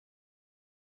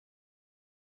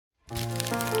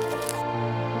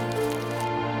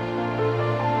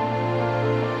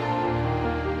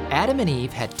Adam and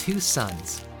Eve had two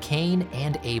sons, Cain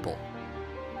and Abel.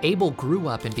 Abel grew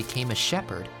up and became a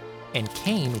shepherd, and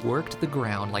Cain worked the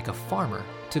ground like a farmer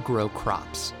to grow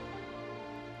crops.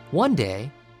 One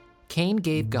day, Cain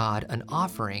gave God an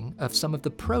offering of some of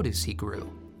the produce he grew.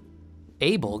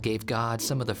 Abel gave God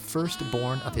some of the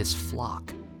firstborn of his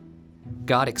flock.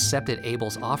 God accepted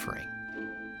Abel's offering,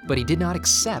 but he did not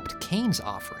accept Cain's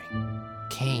offering.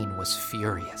 Cain was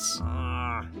furious.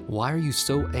 "Why are you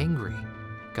so angry?"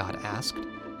 God asked.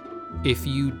 "If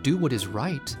you do what is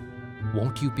right,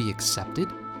 won't you be accepted?"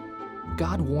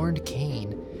 God warned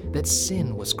Cain that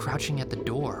sin was crouching at the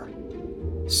door.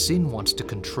 "Sin wants to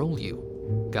control you,"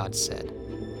 God said,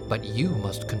 "but you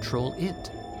must control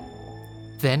it."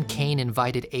 Then Cain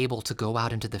invited Abel to go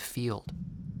out into the field.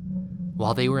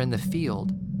 While they were in the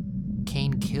field,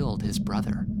 Cain killed his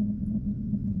brother.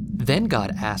 Then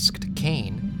God asked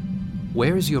Cain,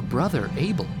 "Where is your brother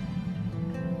Abel?"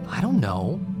 "I don't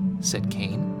know," said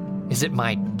Cain. "Is it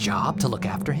my job to look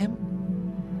after him?"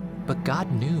 But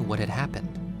God knew what had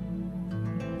happened.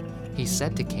 He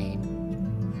said to Cain,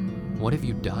 "What have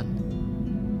you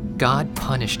done?" God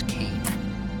punished Cain.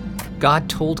 God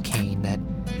told Cain that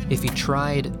if he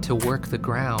tried to work the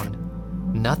ground,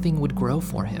 nothing would grow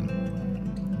for him.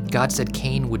 God said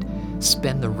Cain would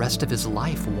spend the rest of his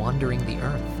life wandering the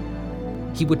earth.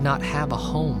 He would not have a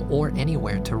home or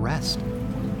anywhere to rest.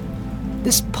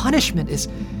 "This punishment is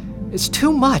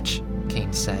too much,"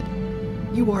 Cain said.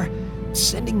 "You are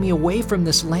sending me away from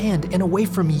this land and away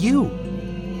from you.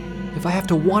 If I have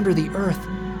to wander the earth,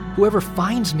 whoever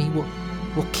finds me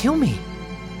will kill me."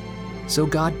 So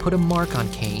God put a mark on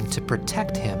Cain to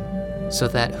protect him so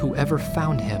that whoever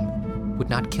found him would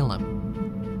not kill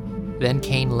him. Then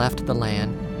Cain left the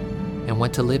land and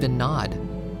went to live in Nod,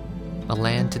 a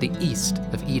land to the east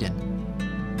of Eden.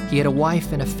 He had a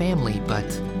wife and a family, but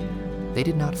they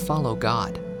did not follow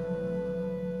God.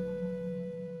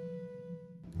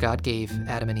 God gave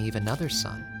Adam and Eve another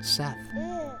son, Seth.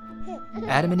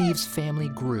 Adam and Eve's family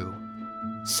grew.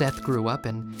 Seth grew up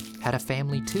and had a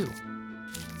family too.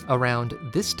 Around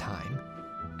this time,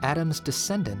 Adam's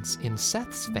descendants in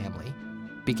Seth's family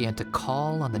began to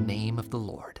call on the name of the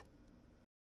Lord.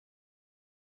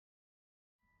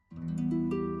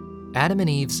 Adam and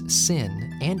Eve's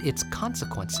sin and its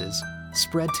consequences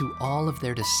spread to all of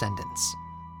their descendants.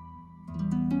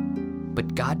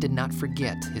 But God did not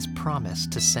forget his promise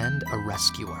to send a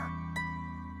rescuer.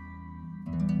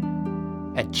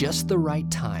 At just the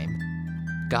right time,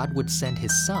 God would send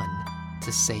his son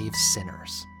to save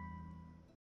sinners.